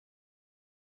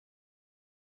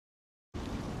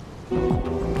Going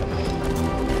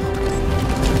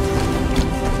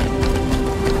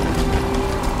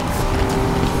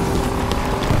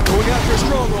after a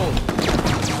stronghold.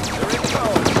 They're in the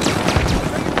tower.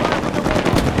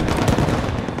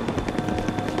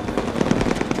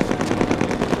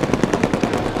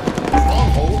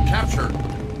 Stronghold captured.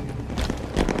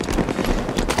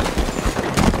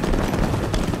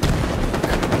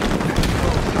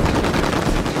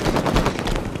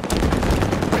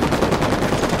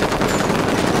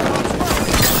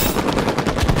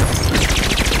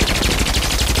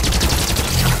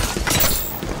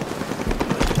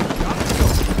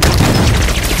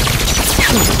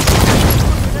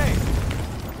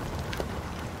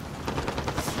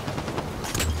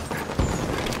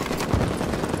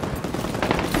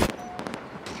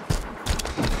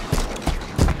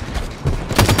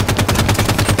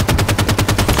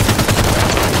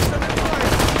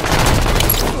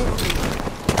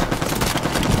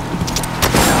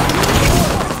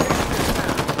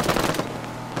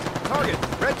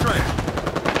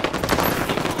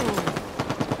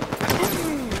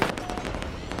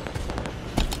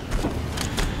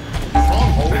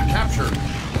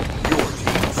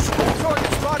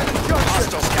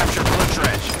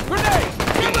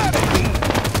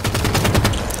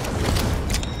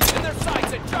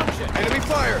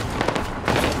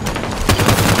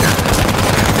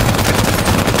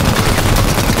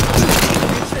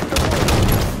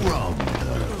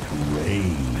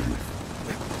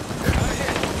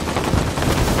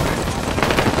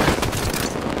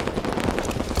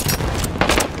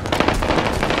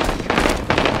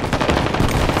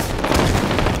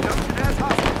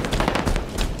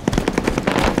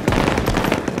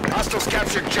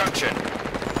 Junction.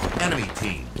 Enemy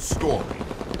team scoring.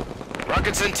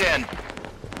 Rockets in 10.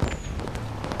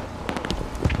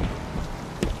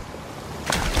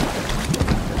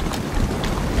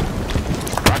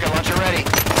 Rocket launcher ready.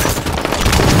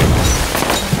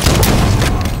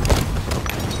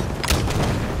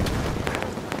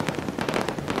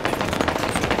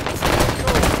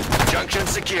 Junction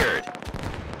secured.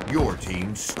 Your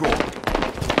team scoring.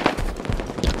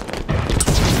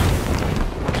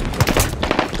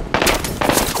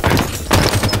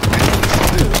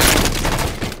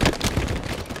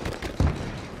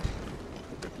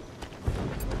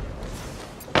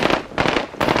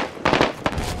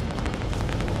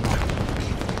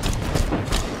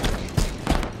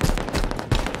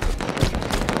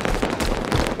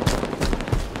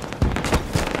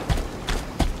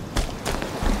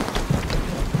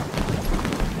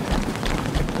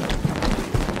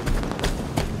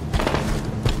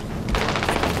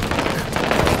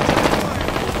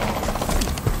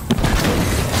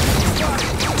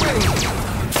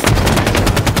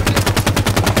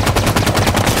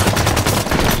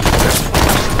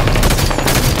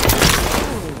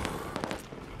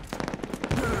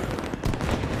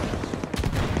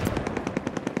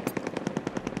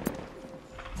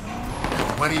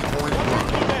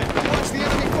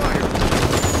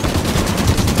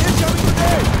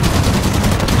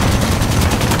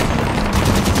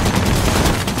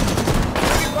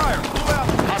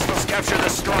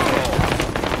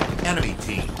 Enemy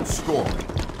team scoring.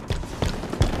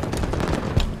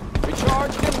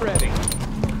 Recharged and ready.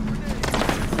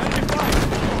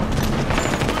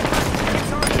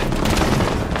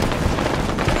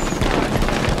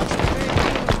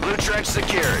 Blue trench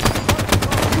secured.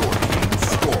 Your team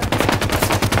scoring.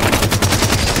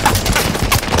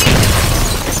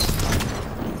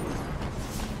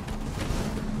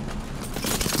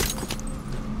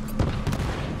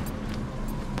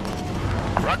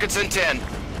 Rockets in 10.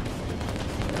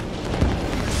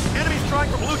 Enemy strike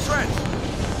from blue trench.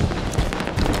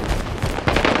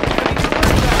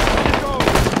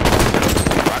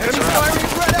 Enemy firing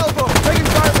at red elbow. Taking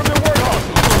fire from their warthog.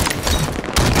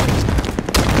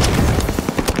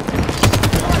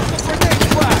 Grenade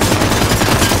blast.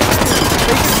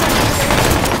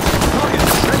 Target,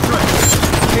 red trench.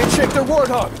 Can't shake their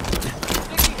warthog.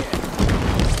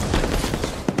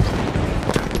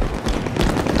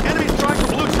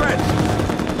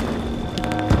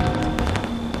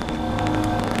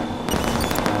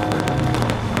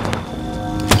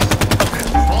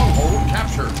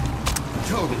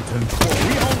 Total control.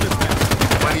 We own this map.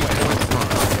 20 points run.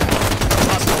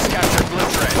 Hostiles captured blue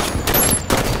trench.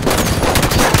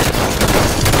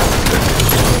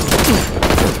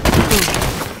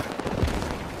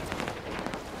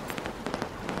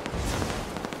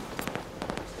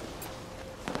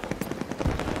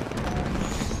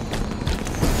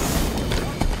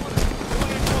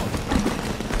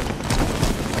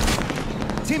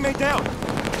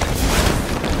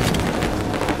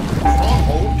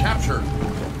 captured.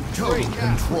 Total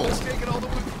control.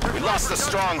 We lost the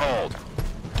stronghold.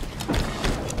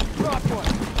 Drop one.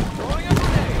 Throwing a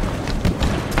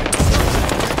grenade.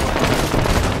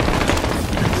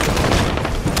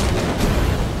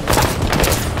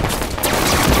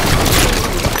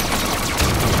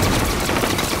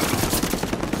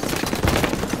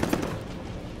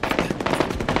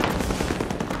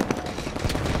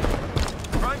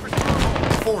 Trying for stronghold.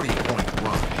 40-point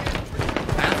run.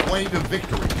 Halfway to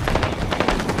victory.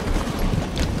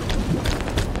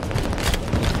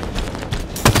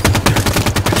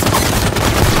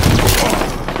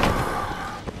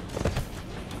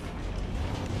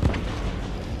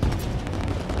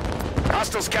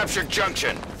 Hostiles captured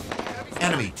Junction.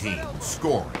 Enemy team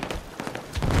scoring.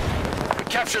 We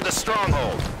captured the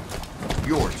stronghold.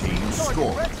 Your team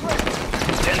scoring.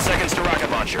 10 seconds to rocket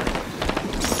launcher.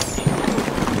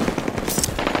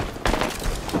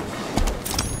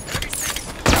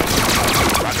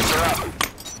 Rockets are up.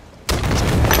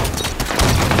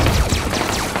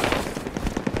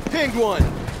 Pinged one.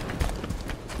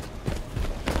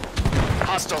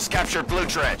 Hostiles captured Blue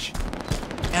Trench.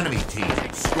 Enemy team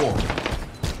scoring.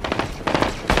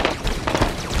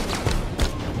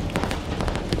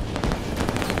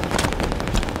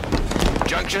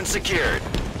 Junction secured.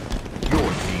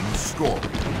 Your team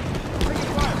scoring.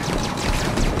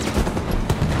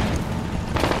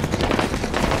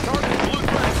 Target blue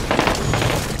trench.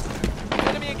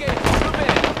 Enemy engaged. Move in.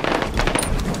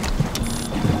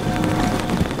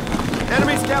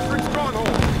 Enemies capturing stronghold.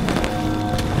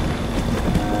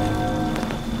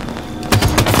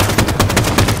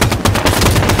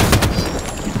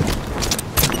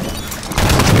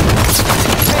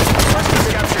 Hostiles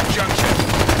captured Junction.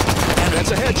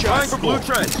 That's a headshot. Trying for blue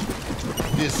Score. trench.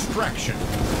 Distraction.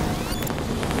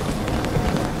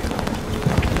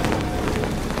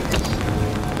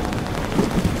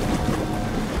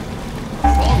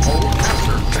 Stronghold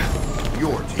captured.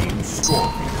 Your team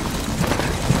scoring.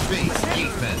 Base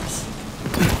defense.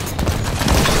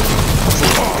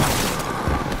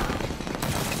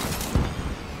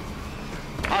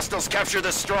 Hostiles capture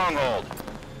the stronghold.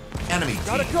 Enemy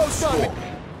Gotta team go, son. scoring.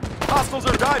 Hostiles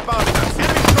are dive bombing us.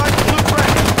 Enemy strike for blue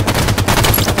trench.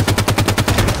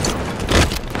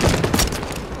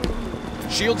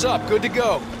 Shields up. Good to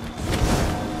go.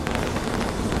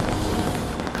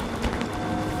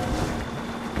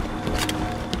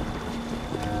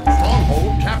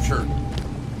 Stronghold captured.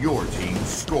 Your team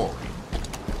scoring.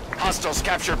 Hostiles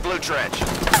captured Blue Trench.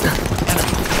 Enemy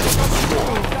team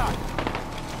scoring.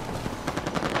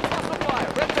 Hostile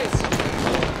fire. Red base.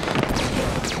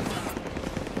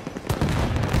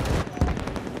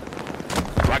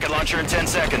 Rocket launcher in 10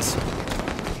 seconds.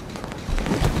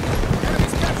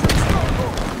 Enemies capturing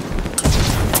stronghold.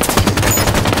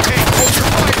 Hey, hold your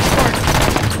fire,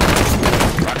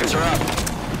 Spartan. Rockets are up.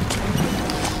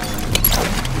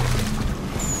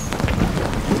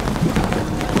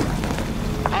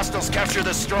 Hostiles capture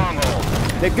the stronghold.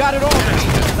 They've got it all.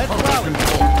 Let's Under rally.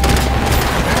 control.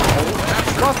 Stronghold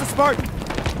captured. Cross the Spartan.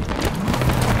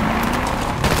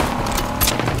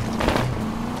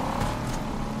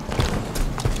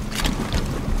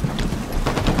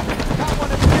 Got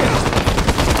one in the field.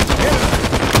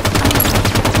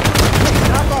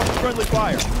 Knock off the friendly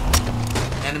fire.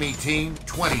 Enemy team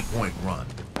 20-point run.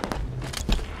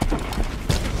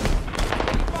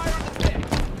 Fire on the stick.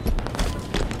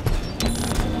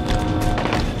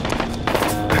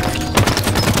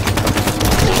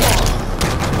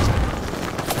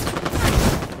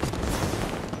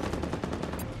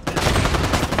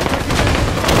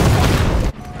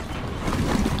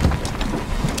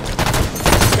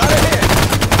 Got a hit.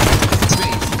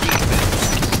 Base defense.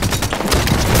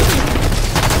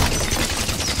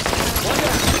 One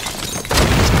down.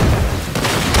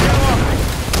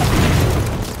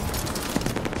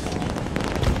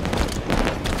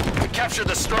 We captured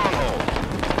the stronghold.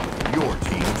 Your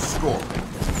team scoring.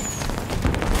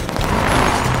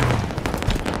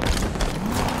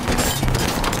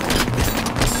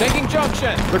 Taking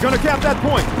junction. They're gonna cap that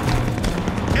point.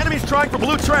 Enemies trying for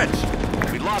blue trench.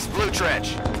 We lost Blue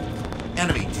Trench.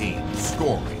 Enemy team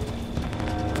scoring.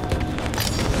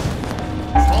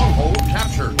 Stronghold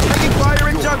captured. Taking fire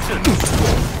in Your junction. team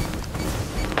scoring.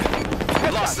 We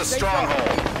lost the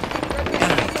stronghold.